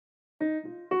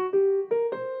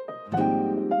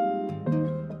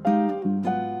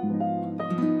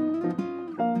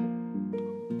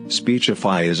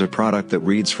Speechify is a product that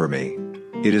reads for me.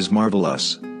 It is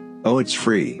marvelous. Oh, it's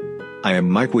free. I am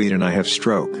Mike Weed and I have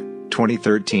stroke,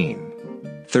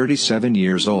 2013. 37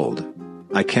 years old.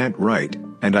 I can't write,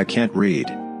 and I can't read.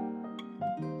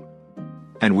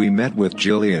 And we met with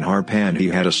Jillian Harpan. He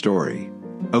had a story.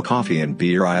 Oh, coffee and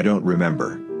beer, I don't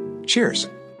remember. Cheers.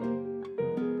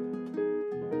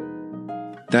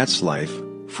 That's life,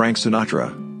 Frank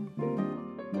Sinatra.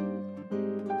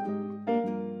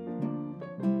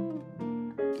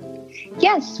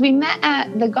 Yes, we met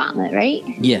at the Gauntlet, right?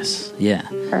 Yes, yeah.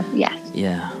 Yes.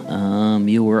 Yeah,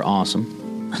 you were awesome.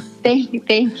 Thank you.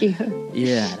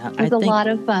 Yeah. It was a lot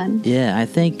of fun. Yeah, I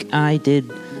think I did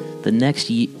the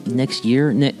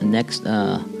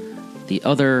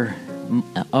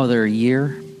other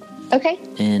year. Okay.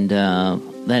 And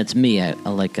that's me.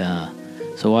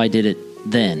 So I did it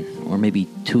then, or maybe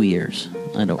 2 years.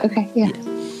 I don't. Okay, yeah.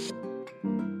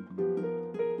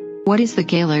 What is the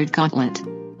Gaylord Gauntlet?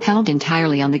 Held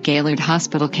entirely on the Gaylord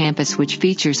Hospital campus, which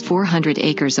features 400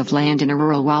 acres of land in a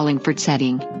rural Wallingford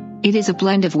setting. It is a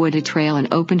blend of wooded trail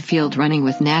and open field running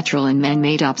with natural and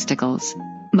man-made obstacles.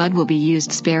 Mud will be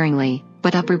used sparingly,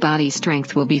 but upper body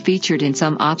strength will be featured in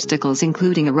some obstacles,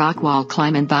 including a rock wall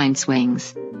climb and vine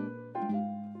swings.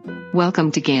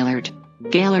 Welcome to Gaylord.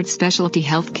 Gaylord Specialty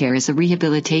Healthcare is a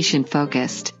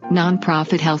rehabilitation-focused,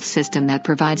 non-profit health system that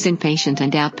provides inpatient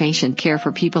and outpatient care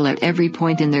for people at every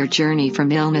point in their journey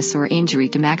from illness or injury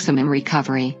to maximum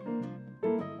recovery.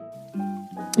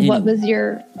 What was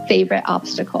your favorite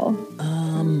obstacle?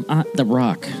 The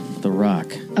rock.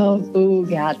 Oh,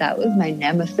 yeah, that was my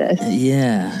nemesis.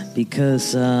 Yeah,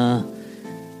 because I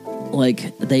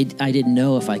didn't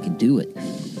know if I could do it.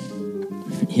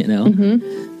 Mm-hmm.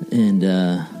 And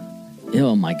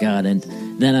oh my God! And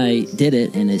then I did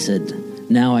it, and they said,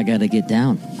 "Now I got to get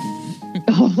down."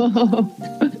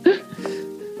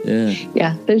 Yeah.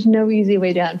 Yeah, there's no easy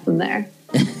way down from there.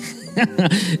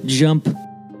 Jump.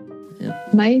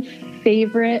 Yep. My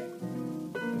favorite.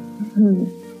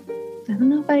 I don't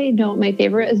know if I know what my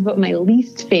favorite is, but my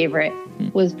least favorite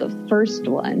was the first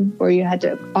one where you had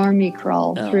to army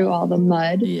crawl through all the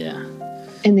mud. Yeah.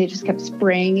 And they just kept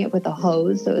spraying it with a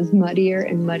hose, so it was muddier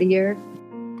and muddier.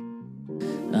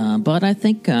 But I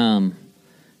think I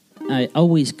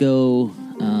always go.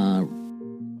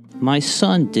 My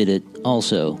son did it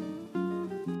also.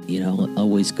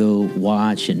 Always go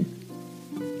watch, and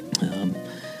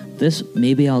this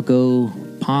maybe I'll go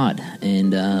pod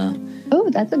and. Oh,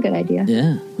 that's a good idea.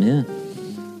 Yeah.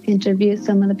 Interview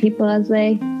some of the people as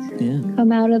they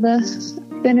come out of the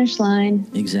finish line.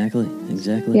 Exactly.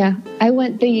 Yeah, I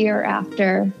went the year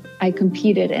after I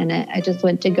competed in it. I just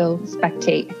went to go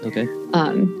spectate. Okay.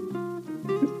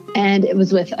 And it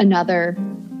was with another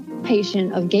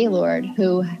patient of Gaylord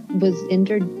who was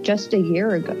injured just a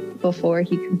year ago before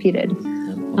he competed.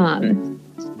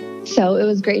 So it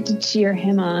was great to cheer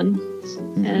him on.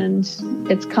 Mm-hmm. And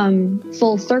it's come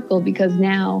full circle because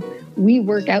now we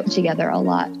work out together a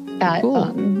lot at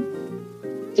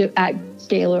at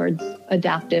Gaylord's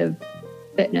adaptive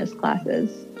fitness classes.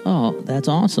 Oh, that's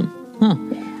awesome. Huh.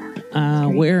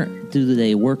 Where do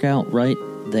they work out right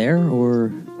there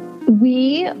or?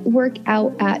 We work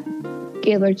out at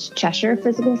Gaylord's Cheshire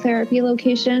Physical Therapy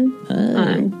location.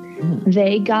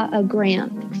 They got a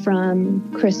grant from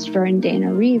Christopher and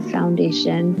Dana Reeve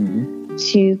Foundation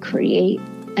to create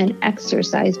an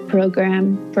exercise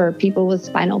program for people with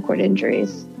spinal cord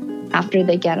injuries after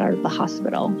they get out of the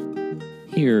hospital.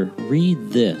 Here,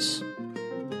 read this.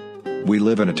 We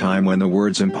live in a time when the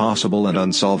words impossible and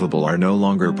unsolvable are no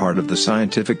longer part of the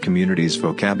scientific community's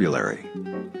vocabulary.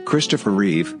 Christopher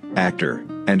Reeve, actor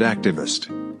and activist.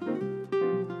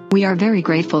 We are very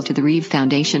grateful to the Reeve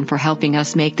Foundation for helping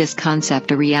us make this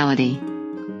concept a reality.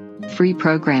 Free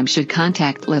program should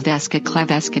contact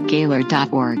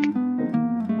levesk@gaylord.org.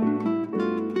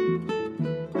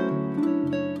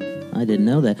 I didn't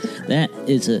know that.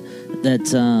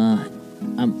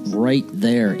 I'm right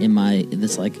there in my,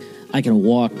 it's like, I can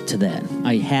walk to that.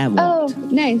 I have walked. Oh,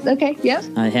 nice. Okay. Yep.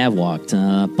 I have walked,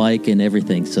 bike and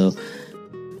everything. So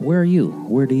where are you?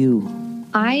 Where do you?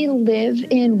 I live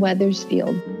in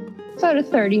Wethersfield. It's about a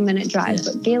 30-minute drive,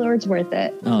 but Gaylord's worth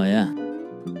it. Oh, yeah.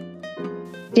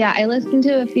 Yeah, I listened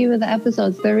to a few of the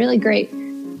episodes. They're really great.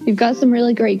 You've got some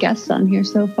really great guests on here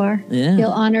so far. Yeah.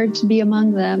 Feel honored to be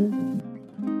among them.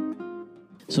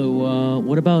 So,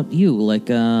 what about you? Like,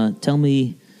 tell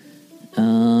me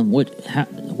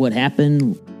what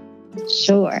happened?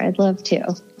 Sure, I'd love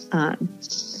to.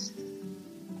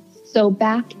 So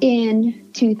back in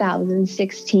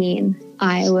 2016,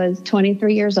 I was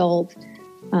 23 years old,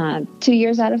 2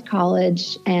 years out of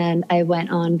college, and I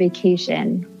went on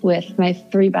vacation with my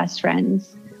 3 best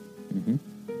friends. Mm-hmm.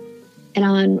 And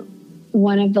on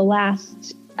one of the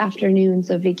last afternoons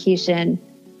of vacation,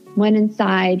 went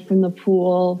inside from the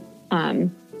pool.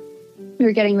 We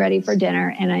were getting ready for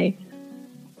dinner, and I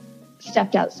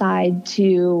stepped outside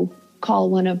to call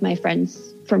one of my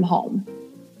friends from home.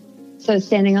 So I was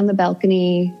standing on the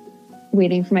balcony,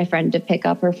 waiting for my friend to pick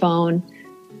up her phone,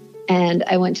 and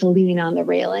I went to lean on the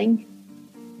railing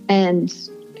and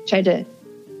tried to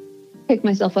pick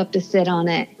myself up to sit on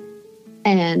it.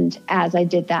 And as I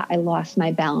did that, I lost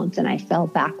my balance and I fell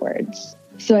backwards.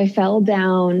 So I fell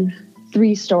down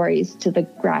 3 stories to the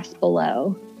grass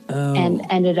below and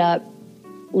ended up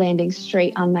landing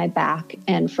straight on my back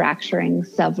and fracturing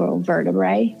several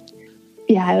vertebrae.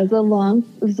 Yeah, it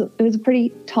was a pretty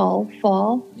tall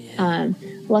fall. Yeah.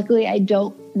 Luckily, I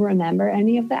don't remember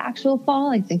any of the actual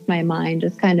fall. I think my mind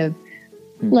just kind of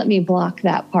let me block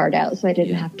that part out, so I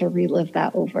didn't have to relive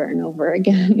that over and over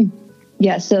again.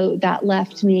 Yeah, so that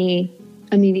left me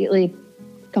immediately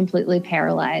completely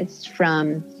paralyzed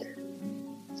from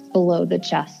below the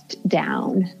chest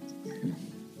down.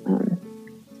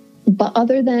 But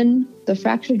other than the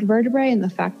fractured vertebrae and the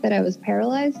fact that I was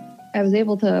paralyzed, I was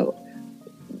able to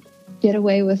get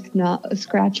away with not a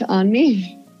scratch on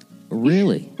me.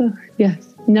 Really?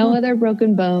 Yes. No other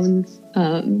broken bones.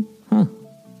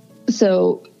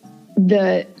 So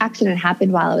the accident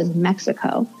happened while I was in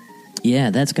Mexico. Yeah,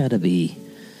 that's got to be,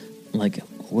 like,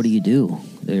 what do you do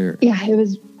there? Yeah, it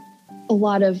was a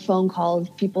lot of phone calls,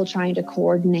 people trying to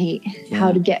coordinate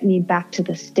how to get me back to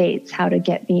the States, how to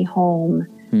get me home,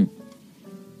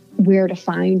 where to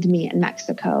find me in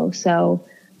Mexico. So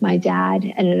my dad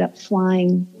ended up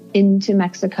flying into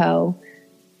Mexico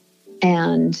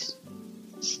and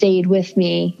stayed with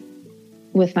me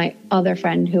with my other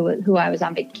friend who I was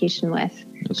on vacation with.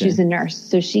 Okay. She's a nurse.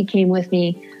 So she came with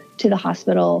me to the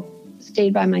hospital,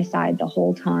 stayed by my side the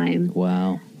whole time.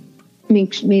 Wow.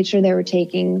 Made sure they were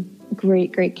taking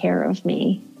great care of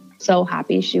me. So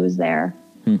happy she was there.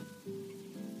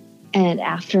 And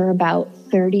after about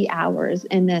 30 hours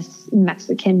in this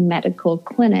Mexican medical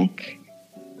clinic,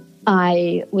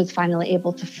 I was finally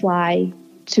able to fly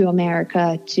to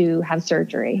America to have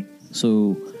surgery.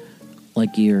 So,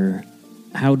 like,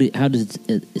 how does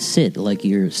it sit? Like,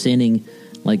 you're standing,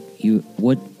 like,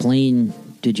 what plane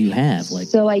did you have? Like,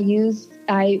 so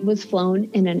I was flown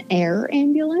in an air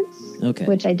ambulance,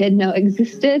 which I didn't know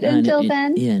existed until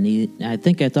then. Yeah, and I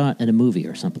think I thought in a movie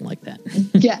or something like that.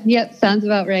 Yep, sounds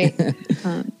about right.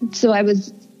 So I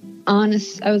was on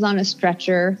a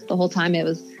stretcher the whole time. It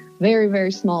was very,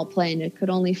 very small plane. It could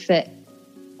only fit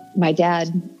my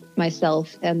dad,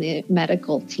 myself, and the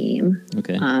medical team.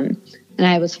 Okay. And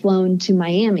I was flown to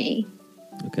Miami.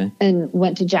 Okay. And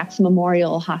went to Jackson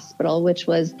Memorial Hospital, which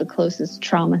was the closest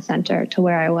trauma center to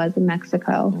where I was in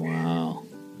Mexico. Wow.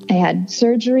 I had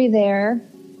surgery there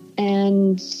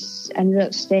and ended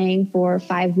up staying for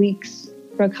 5 weeks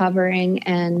recovering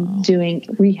and doing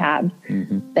rehab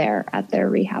there at their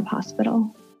rehab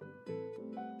hospital.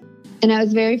 And I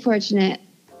was very fortunate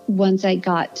once I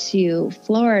got to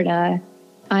Florida.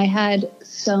 I had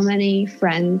so many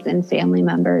friends and family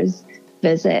members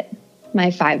visit my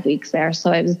 5 weeks there.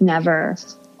 So I was never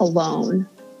alone.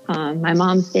 My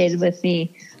mom stayed with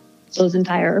me those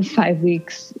entire 5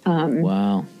 weeks.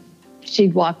 Wow.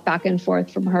 She'd walk back and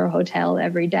forth from her hotel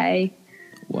every day.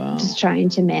 Wow. Just trying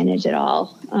to manage it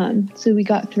all. So we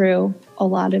got through a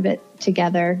lot of it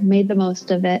together, made the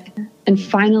most of it. And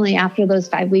finally, after those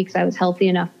 5 weeks, I was healthy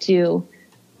enough to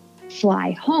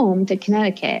fly home to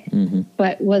Connecticut,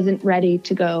 but wasn't ready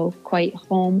to go quite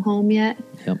home yet.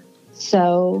 Yep.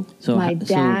 So my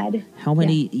dad. So how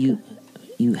many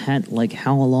you had? Like,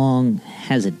 how long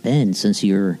has it been since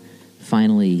you're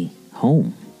finally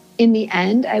home? In the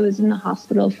end, I was in the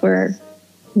hospital for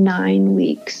 9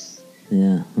 weeks.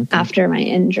 Yeah. Okay. After my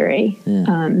injury.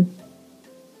 Yeah.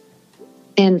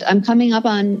 And I'm coming up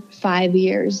on 5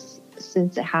 years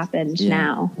since it happened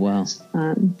now. Wow.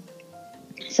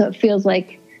 So it feels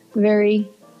like very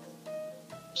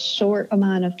short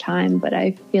amount of time, but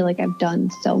I feel like I've done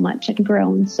so much and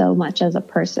grown so much as a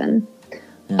person.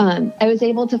 Yeah. I was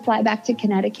able to fly back to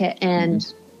Connecticut, and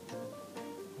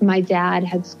my dad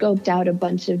had scoped out a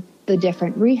bunch of the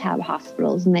different rehab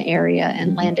hospitals in the area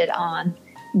and landed on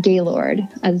Gaylord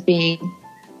as being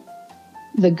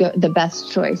the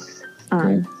best choice.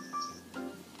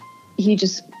 He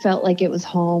just felt like it was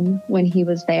home when he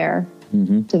was there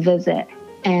to visit.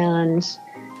 And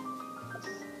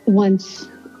once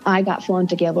I got flown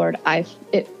to Gaylord,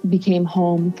 it became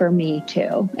home for me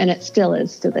too, and it still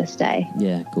is to this day.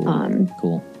 Yeah, cool.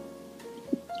 Cool.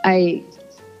 I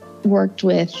worked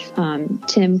with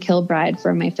Tim Kilbride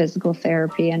for my physical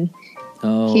therapy, and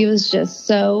he was just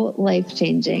so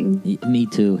life-changing. Me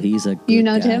too. He's a good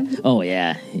guy. Tim? Oh,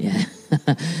 yeah.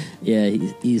 Yeah,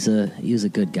 he's a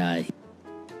good guy.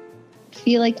 I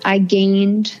feel like I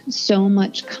gained so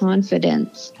much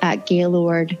confidence at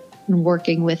Gaylord and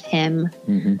working with him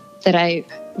that I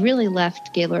really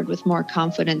left Gaylord with more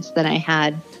confidence than I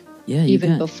had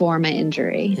even before my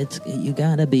injury. You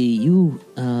gotta be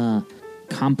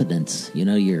competence.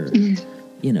 You're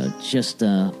just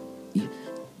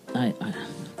I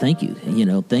thank you.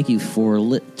 Thank you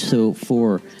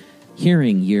for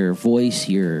hearing your voice,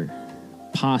 your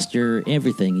posture,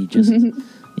 everything. You just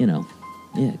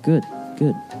yeah, good.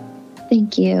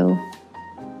 Thank you.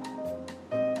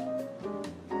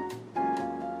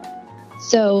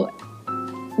 So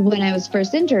when I was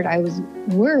first injured, I was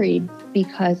worried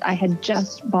because I had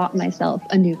just bought myself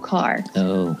a new car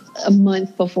a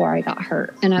month before I got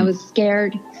hurt. And I was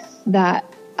scared that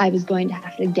I was going to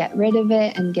have to get rid of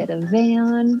it and get a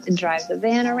van and drive the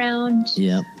van around.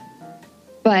 Yep.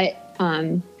 But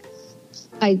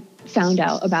I found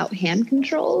out about hand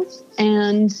controls,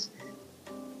 and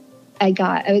I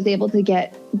was able to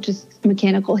get just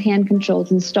mechanical hand controls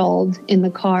installed in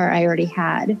the car I already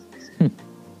had.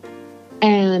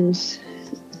 And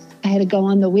I had to go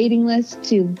on the waiting list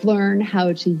to learn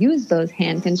how to use those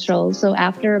hand controls. So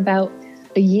after about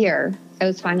a year, I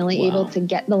was finally able to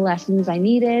get the lessons I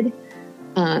needed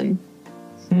and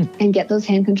get those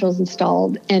hand controls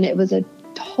installed. And it was a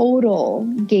total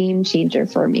game changer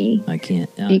for me. I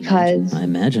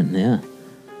imagine, yeah.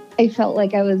 I felt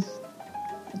like I was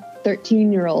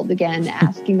 13-year-old again,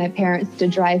 asking my parents to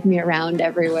drive me around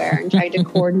everywhere and trying to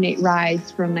coordinate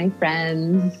rides from my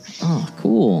friends. Oh,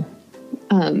 cool.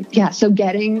 So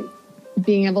being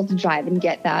able to drive and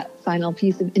get that final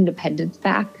piece of independence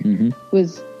back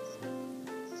was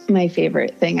my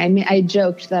favorite thing. I mean, I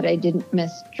joked that I didn't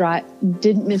miss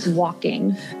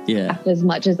walking as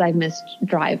much as I missed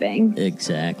driving.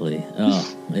 Exactly.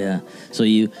 Oh, yeah. So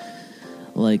you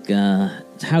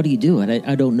how do you do it?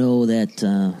 I don't know that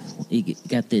you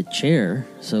got the chair.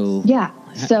 So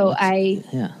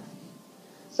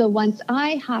So once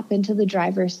I hop into the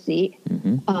driver's seat,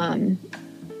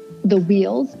 the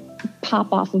wheels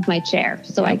pop off of my chair.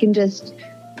 So I can just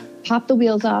pop the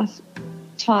wheels off,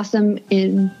 toss them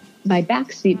in my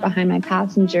back seat behind my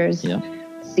passenger's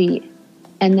seat,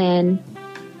 and then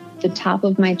the top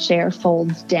of my chair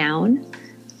folds down,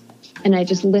 and I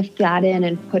just lift that in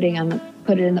and put it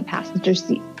in the passenger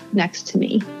seat next to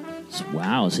me.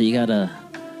 Wow! So you gotta,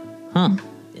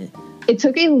 It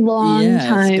took a long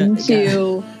time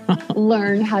to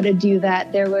learn how to do that.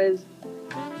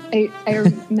 I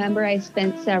remember I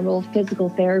spent several physical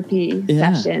therapy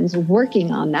sessions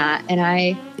working on that, and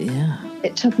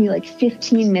it took me like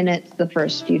 15 minutes the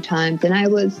first few times, and I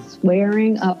was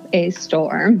swearing up a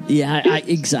storm. Yeah,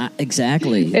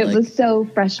 exactly. It was so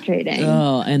frustrating.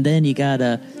 Oh, and then you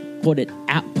gotta put it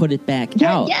back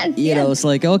out. Yes, you know, it's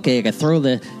like, okay, I gotta throw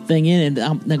the thing in,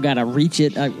 and I gotta reach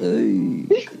it.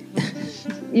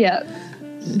 Yeah,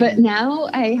 but now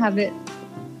I have it.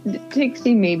 It takes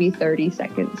me maybe 30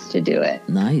 seconds to do it.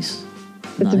 Nice.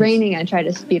 If it's raining, I try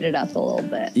to speed it up a little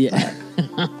bit. Yeah.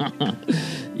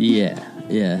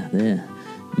 yeah.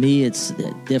 Me, it's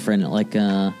different. Like,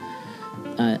 I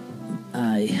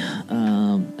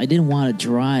didn't want to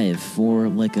drive for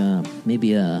like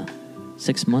maybe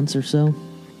 6 months or so.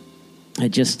 I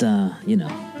just, and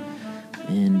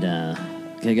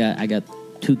I got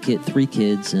 3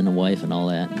 kids and a wife and all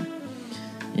that.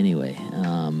 Anyway,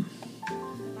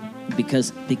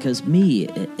 because me,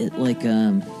 it like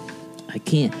I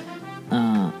can't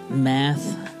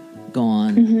math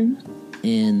gone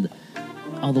and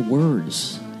all the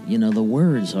words. You know, the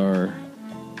words are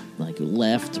like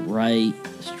left, right,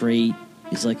 straight.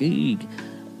 It's like New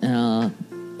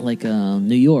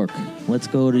York. Let's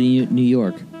go to New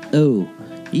York. Oh,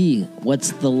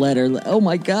 what's the letter? Oh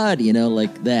my God, you know,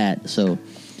 like that. So,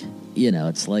 you know,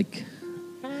 it's like,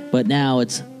 but now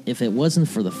it's, if it wasn't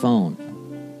for the phone,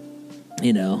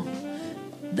 you know,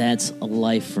 that's a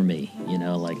life for me, you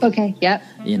know, like, okay, yep.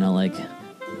 You know, like,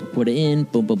 put it in,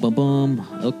 boom, boom, boom, boom.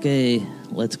 Okay,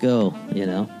 let's go, you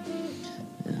know.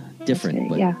 Different,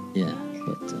 but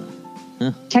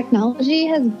technology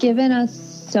has given us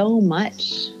so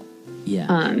much.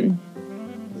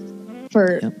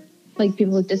 For like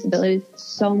people with disabilities,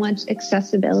 so much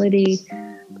accessibility.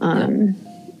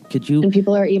 Could you? And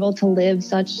people are able to live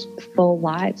such full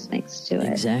lives thanks to it.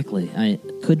 Exactly. I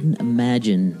couldn't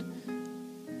imagine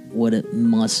what it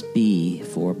must be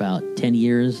for about 10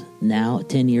 years now.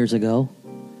 10 years ago,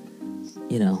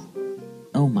 you know,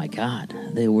 oh my God,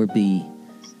 they would be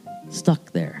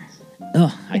stuck there.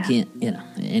 Oh, I can't,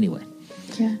 anyway.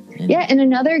 Yeah. Yeah. And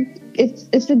another,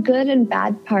 it's a good and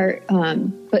bad part.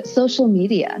 But social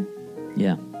media,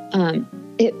 Yeah.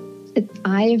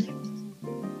 I've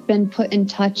been put in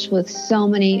touch with so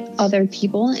many other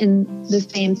people in the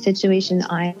same situation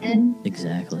I'm in.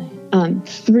 Exactly.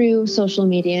 Through social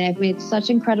media, and I've made such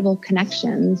incredible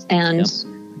connections. And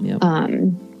Yep.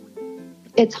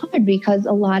 It's hard because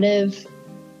a lot of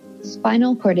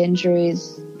spinal cord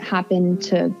injuries happen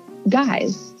to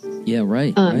guys. Yeah,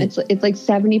 right. It's like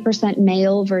 70%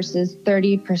 male versus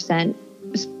 30%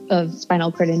 of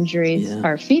spinal cord injuries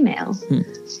are female.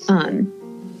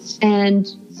 And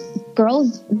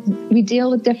girls, we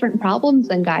deal with different problems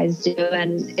than guys do,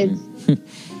 and it's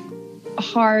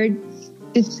hard.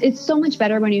 It's so much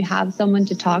better when you have someone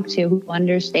to talk to who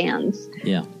understands.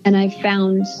 Yeah. And I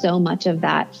found so much of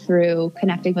that through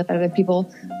connecting with other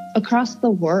people across the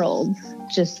world,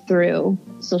 just through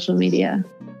social media.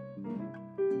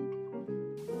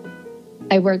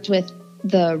 I worked with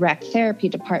the rec therapy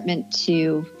department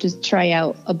to just try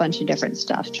out a bunch of different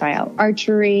stuff, try out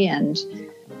archery and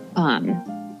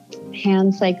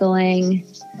hand cycling.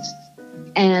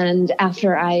 And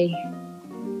after I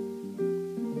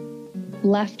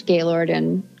left Gaylord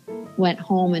and went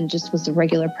home and just was a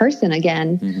regular person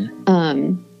again,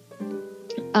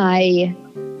 I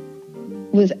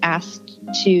was asked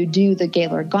to do the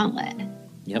Gaylord Gauntlet.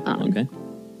 Yep. Okay.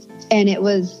 And it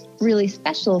was really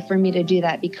special for me to do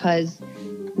that because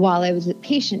while I was a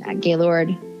patient at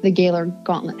Gaylord, the Gaylord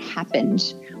Gauntlet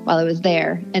happened while I was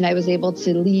there. And I was able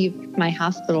to leave my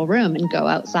hospital room and go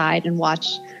outside and watch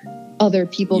other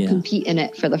people compete in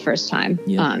it for the first time.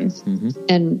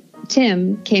 And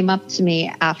Tim came up to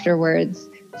me afterwards,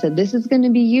 said, "This is going to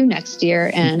be you next year."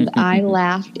 And I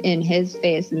laughed in his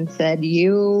face and said,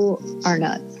 "You are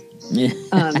nuts."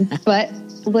 But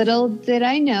little did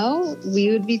I know we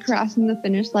would be crossing the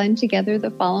finish line together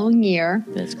the following year.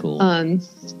 That's cool. And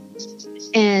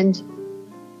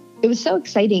it was so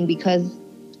exciting because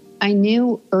I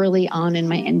knew early on in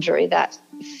my injury that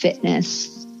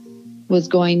fitness was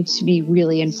going to be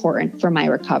really important for my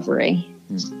recovery.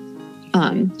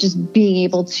 Just being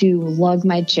able to lug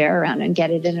my chair around and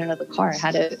get it in and out of the car, I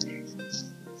had to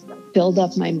build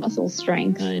up my muscle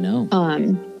strength. I know.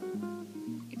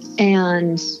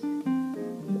 And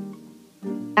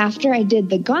after I did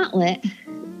the gauntlet,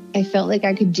 I felt like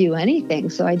I could do anything.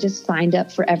 So I just signed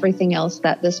up for everything else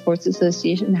that the Sports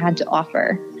Association had to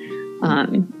offer.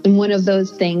 And one of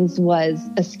those things was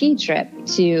a ski trip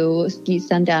to Ski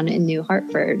Sundown in New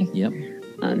Hartford. Yep.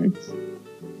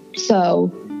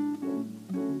 So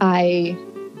I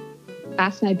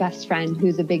asked my best friend,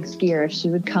 who's a big skier, if she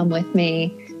would come with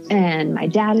me. And my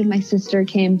dad and my sister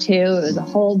came too. It was a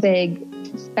whole big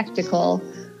spectacle.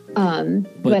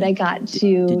 But I got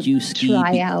to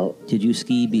try out. Did you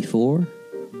ski before?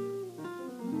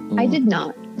 I did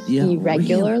not ski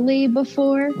regularly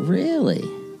before. Really?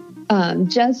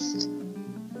 Just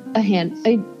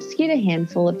I skied a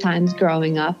handful of times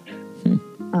growing up.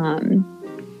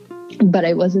 But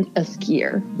I wasn't a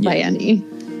skier by any.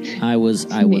 I was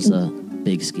a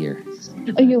big skier.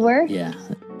 Oh, you were? Yeah.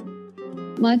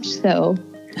 Much so.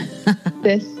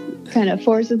 This kind of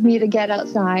forces me to get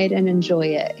outside and enjoy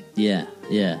it. Yeah,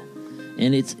 yeah.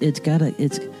 And it's gotta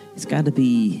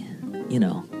be,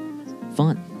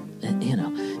 fun.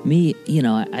 Me,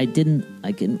 I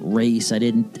didn't race.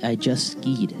 I just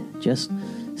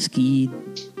skied.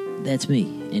 That's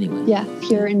me anyway. Yeah,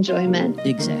 pure enjoyment.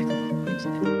 Exactly.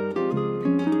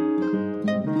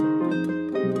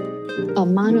 A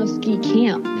monoski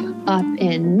camp up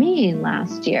in Maine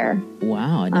last year.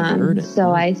 Wow, I never heard it.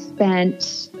 So I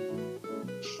spent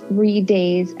 3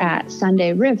 days at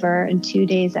Sunday River and 2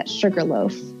 days at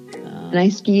Sugarloaf. And I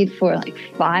skied for like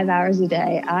 5 hours a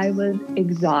day. I was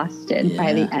exhausted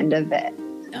by the end of it.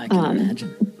 I can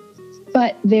imagine.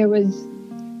 But there was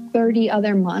 30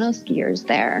 other monoskiers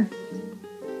there.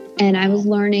 And I was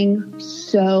learning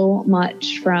so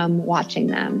much from watching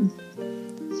them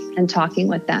and talking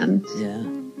with them. Yeah.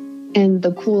 And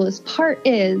the coolest part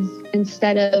is,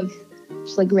 instead of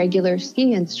just like regular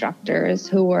ski instructors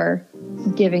who were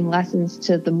giving lessons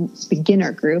to the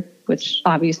beginner group, which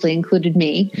obviously included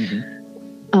me,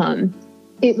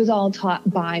 it was all taught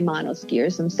by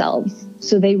monoskiers themselves.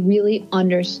 So they really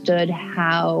understood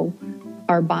how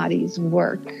our bodies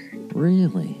work.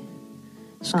 Really?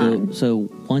 So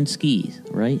one ski,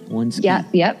 right? One ski.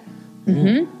 Yep.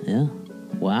 Yeah.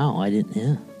 Wow, I didn't.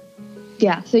 Yeah.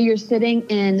 Yeah. So you're sitting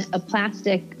in a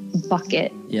plastic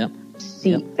bucket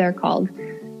seat, they're called.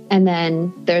 And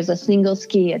then there's a single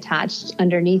ski attached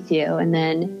underneath you. And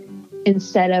then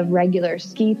instead of regular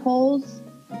ski poles,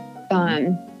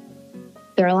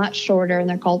 they're a lot shorter and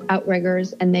they're called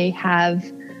outriggers, and they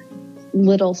have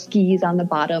little skis on the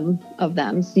bottom of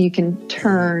them, so you can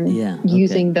turn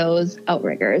using those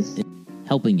outriggers.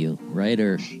 Helping you, right?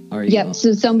 Or are you? Yep.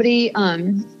 So somebody,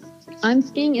 I'm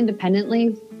skiing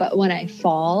independently, but when I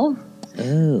fall,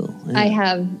 I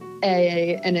have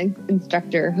an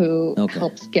instructor who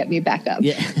helps get me back up.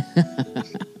 Yeah.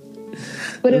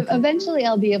 But eventually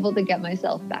I'll be able to get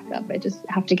myself back up. I just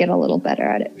have to get a little better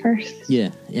at it first. Yeah,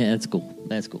 that's cool.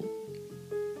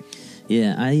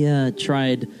 Yeah, I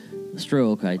tried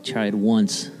stroke. I tried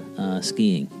once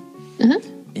skiing.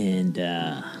 And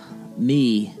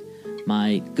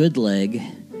my good leg,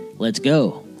 let's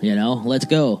go, let's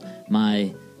go.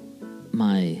 My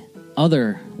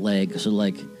other leg, so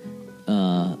like,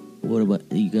 what about,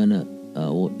 are you gonna,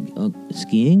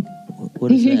 skiing?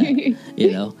 What is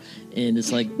that? And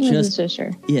it's like just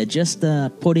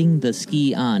putting the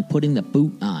ski on, putting the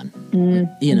boot on.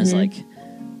 It's like,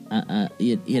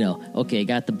 okay,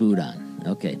 got the boot on.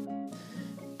 Okay.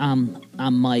 I'm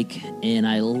Mike, and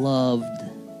I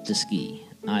loved to ski.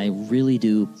 I really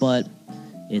do, but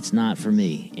it's not for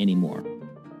me anymore.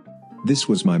 This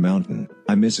was my mountain.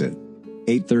 I miss it.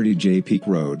 830 J Peak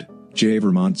Road, J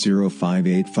Vermont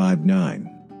 05859.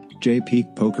 J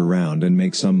Peak, poke around and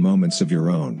make some moments of your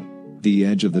own. The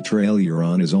edge of the trail you're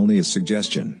on is only a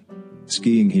suggestion.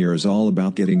 Skiing here is all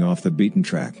about getting off the beaten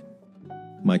track.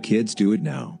 My kids do it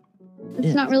now.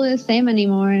 It's not really the same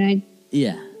anymore, and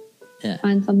I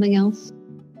find something else.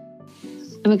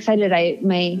 I'm excited.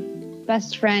 My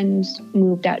best friend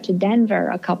moved out to Denver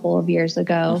a couple of years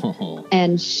ago,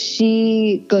 and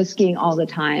she goes skiing all the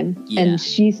time. And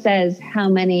she says how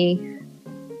many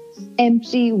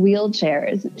empty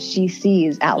wheelchairs she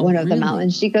sees at one of the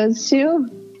mountains she goes to.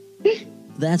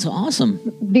 That's awesome.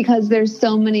 Because there's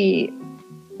so many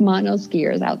mono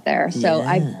skiers out there. So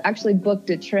I actually booked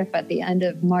a trip at the end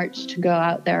of March to go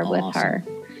out there with her.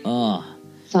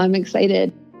 So I'm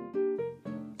excited.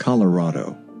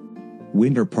 Colorado.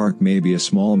 Winter Park may be a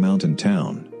small mountain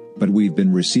town, but we've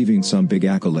been receiving some big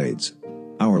accolades.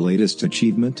 Our latest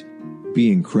achievement?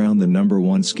 Being crowned the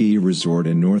 #1 ski resort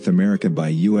in North America by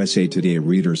USA Today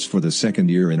readers for the second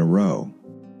year in a row.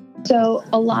 So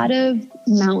a lot of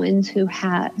mountains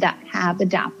that have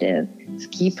adaptive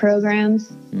ski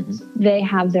programs, they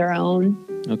have their own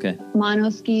mono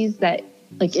skis that,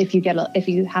 like, if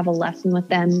you have a lesson with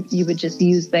them, you would just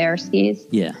use their skis.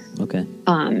 Yeah. Okay.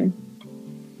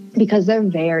 Because they're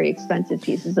very expensive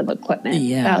pieces of equipment,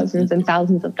 thousands and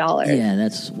thousands of dollars. Yeah,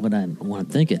 that's what I'm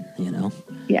thinking.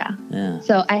 Yeah.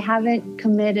 So I haven't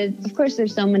committed. Of course,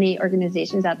 there's so many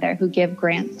organizations out there who give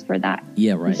grants for that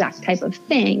exact type of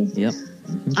thing. Yep.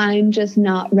 I'm just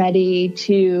not ready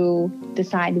to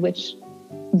decide which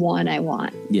one I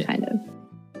want. Yeah. Kind of.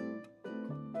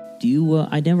 Do you?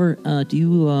 Do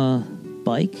you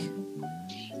bike?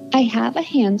 I have a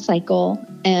hand cycle,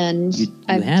 and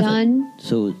I've done.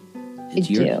 So it's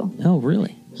I do. Oh,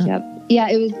 really? Huh. Yep. Yeah,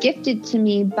 it was gifted to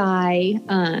me by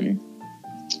a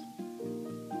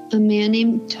man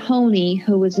named Tony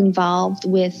who was involved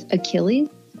with Achilles.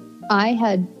 I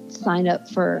had signed up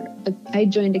I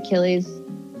joined Achilles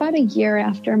about a year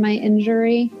after my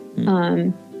injury.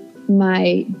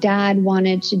 My dad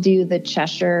wanted to do the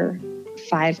Cheshire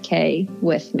 5K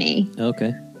with me.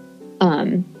 Okay.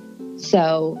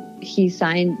 So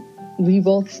we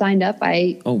both signed up.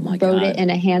 I rode it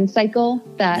in a hand cycle.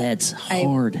 That's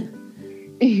hard.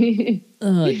 Do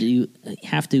you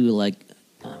have to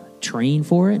train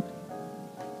for it?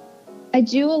 I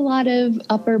do a lot of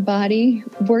upper body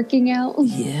working out.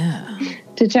 Yeah.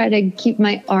 To try to keep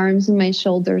my arms and my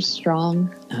shoulders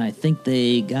strong. I think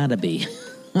they gotta be.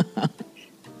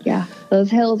 Yeah.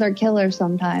 Those hills are killer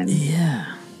sometimes. Yeah.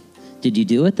 Did you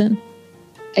do it then?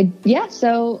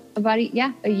 So about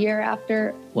a year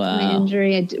after my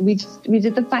injury, we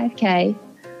did the 5K.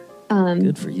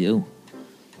 Good for you.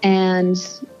 And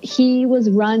he was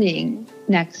running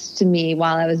next to me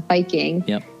while I was biking.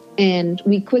 Yep. And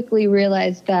we quickly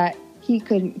realized that he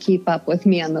couldn't keep up with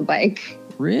me on the bike.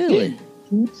 Really?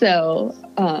 So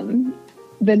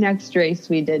the next race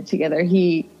we did together,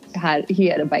 he had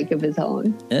a bike of his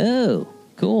own. Oh,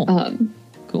 cool.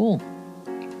 Cool.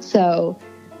 So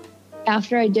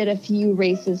after I did a few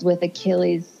races with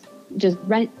Achilles, just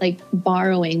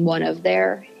borrowing one of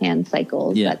their hand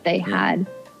cycles that they had,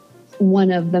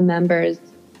 one of the members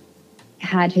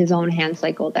had his own hand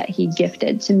cycle that he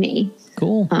gifted to me.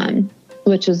 Cool.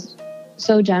 Which was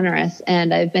so generous.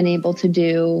 And I've been able to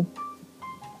do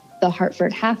the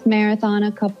Hartford Half Marathon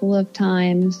a couple of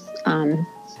times. And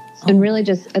really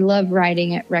I love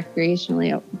riding it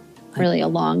recreationally really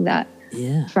along that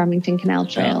Farmington Canal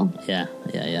Trail. Oh, yeah.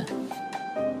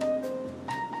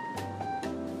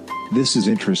 This is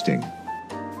interesting.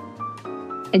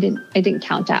 I didn't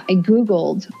count out. I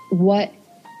Googled what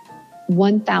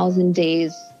 1,000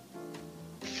 days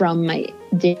from my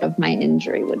date of my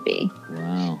injury would be.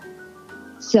 Wow.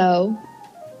 So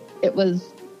it was,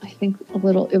 I think it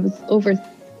was over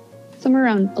somewhere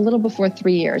around a little before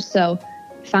 3 years. So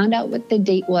found out what the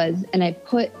date was, and I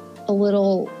put a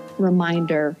little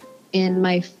reminder in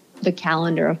the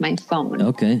calendar of my phone.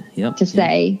 Okay. Yep. To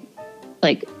say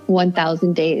like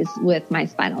 1,000 days with my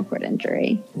spinal cord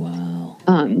injury. Wow.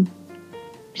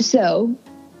 So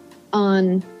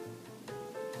on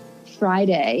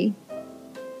Friday,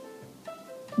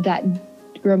 that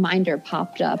reminder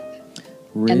popped up.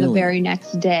 Really? And the very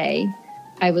next day,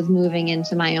 I was moving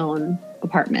into my own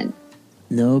apartment.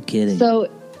 No kidding. So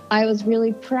I was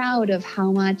really proud of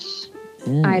how much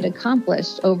I'd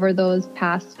accomplished over those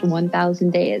past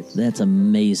 1,000 days. That's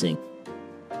amazing.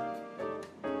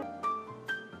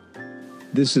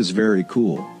 This is very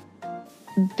cool.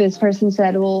 This person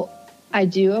said, well, I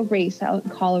do a race out in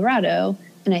Colorado,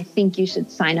 and I think you should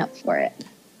sign up for it.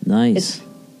 Nice. It's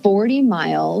 40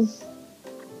 miles.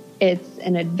 It's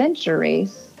an adventure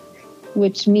race,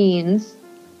 which means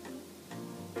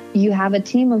you have a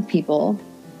team of people,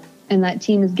 and that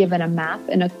team is given a map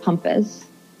and a compass.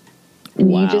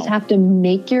 And you just have to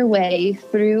make your way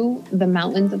through the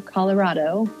mountains of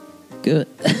Colorado. Good.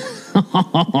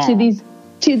 to these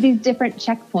different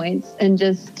checkpoints and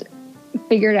just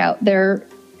figure it out. They're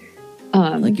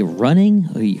like you're running,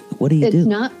 or what do you do? It's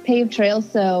not paved trails,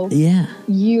 so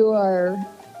you're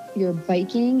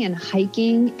biking and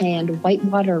hiking and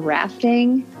whitewater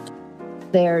rafting.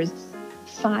 There's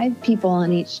 5 people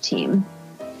on each team,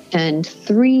 and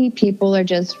 3 people are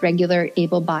just regular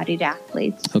able-bodied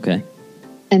athletes. Okay.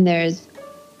 And there's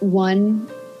 1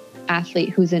 athlete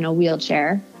who's in a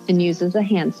wheelchair and uses a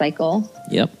hand cycle.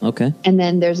 Yep. Okay. And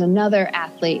then there's another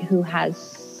athlete who has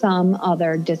some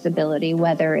other disability,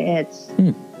 whether it's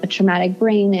a traumatic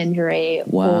brain injury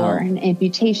or an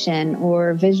amputation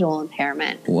or visual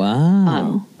impairment.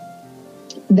 Wow.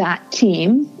 That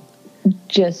team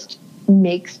just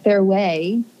makes their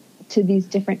way to these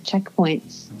different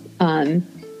checkpoints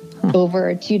over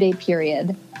a 2-day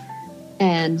period.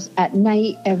 And at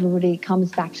night, everybody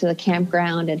comes back to the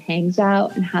campground and hangs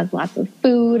out and has lots of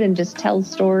food and just tells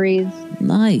stories.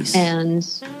 Nice. And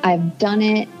I've done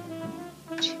it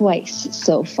twice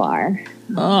so far.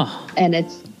 Oh. And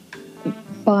it's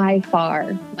by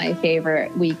far my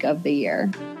favorite week of the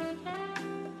year.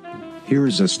 Here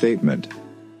is a statement.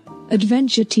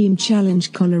 Adventure Team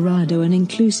Challenge Colorado, an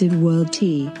inclusive World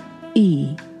T.E.A.M.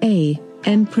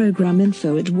 program.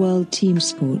 Info at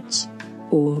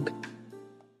worldteamsports.org.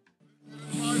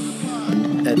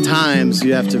 At times,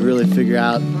 you have to really figure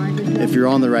out if you're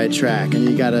on the right track, and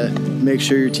you got to make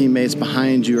sure your teammates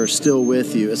behind you are still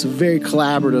with you. It's a very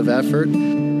collaborative effort.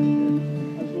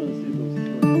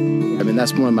 I mean,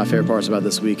 that's one of my favorite parts about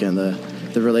this weekend, the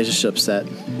relationships that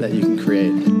you can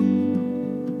create.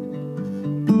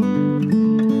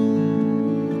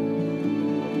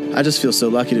 I just feel so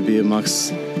lucky to be amongst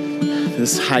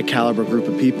this high caliber group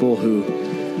of people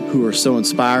who are so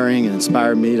inspiring and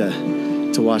inspire me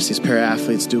to watch these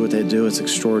para-athletes do what they do. It's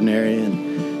extraordinary.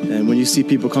 And when you see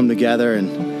people come together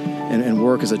and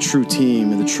work as a true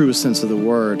team in the truest sense of the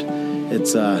word,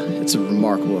 it's a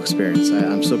remarkable experience.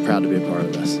 I'm so proud to be a part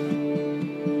of this.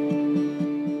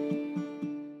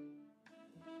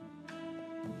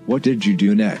 What did you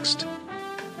do next?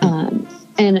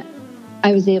 And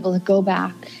I was able to go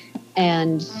back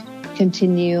and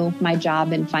continue my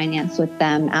job in finance with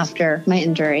them after my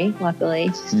injury,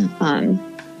 luckily.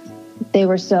 They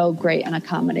were so great and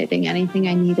accommodating anything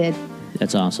I needed.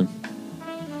 That's awesome.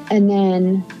 And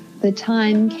then the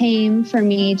time came for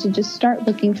me to just start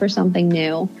looking for something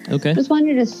new. Okay. Just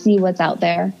wanted to see what's out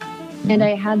there. Mm-hmm. And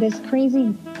I had this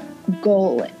crazy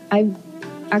goal.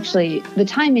 The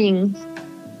timing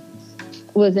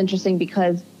was interesting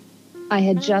because I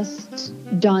had just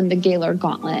done the Gaylord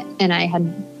Gauntlet, and I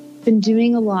had been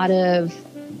doing a lot of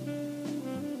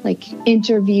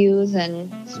interviews and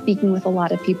speaking with a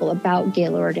lot of people about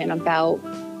Gaylord and about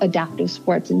adaptive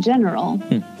sports in general.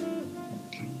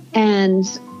 And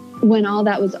when all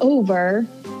that was over,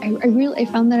 I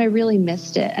found that I really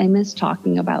missed it. I missed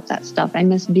talking about that stuff. I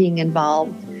missed being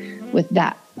involved with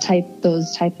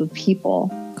those type of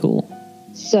people. Cool.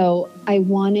 So I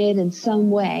wanted in some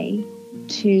way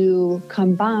to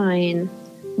combine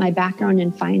my background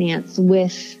in finance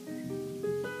with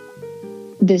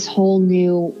this whole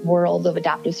new world of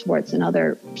adaptive sports and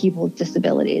other people with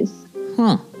disabilities.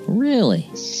 Really?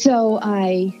 So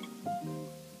I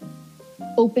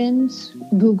opened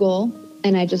Google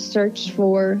and I just searched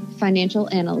for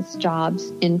financial analyst jobs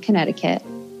in Connecticut.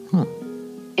 Huh.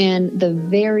 And the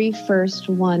very first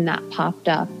one that popped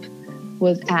up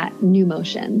was at New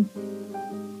Motion,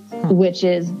 which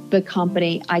is the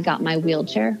company I got my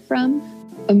wheelchair from.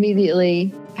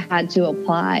 Immediately had to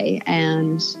apply,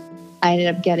 and I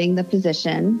ended up getting the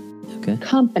position. Okay.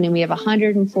 Company, we have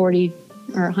 140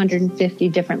 or 150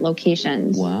 different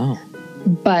locations. Wow.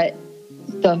 But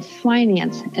the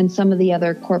finance and some of the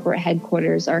other corporate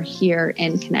headquarters are here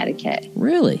in Connecticut.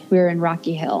 Really? We're in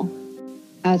Rocky Hill.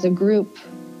 As a group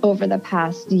over the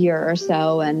past year or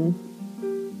so, and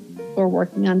we're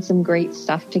working on some great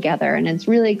stuff together, and it's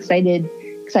really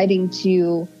exciting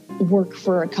to work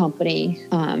for a company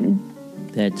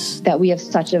that we have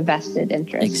such a vested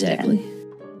interest exactly. in.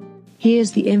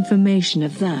 Here's the information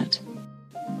of that.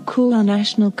 Call our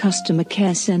National Customer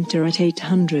Care Center at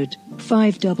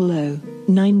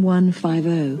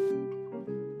 800-500-9150.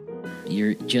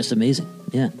 You're just amazing.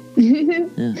 Yeah.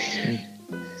 Yeah.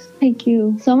 Thank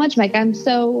you so much, Mike. I'm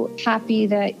so happy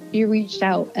that you reached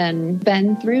out and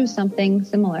been through something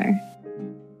similar.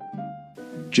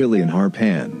 Jillian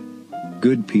Harpan.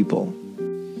 Good people.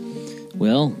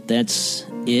 Well, that's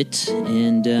it.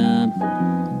 And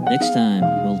next time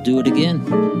we'll do it again.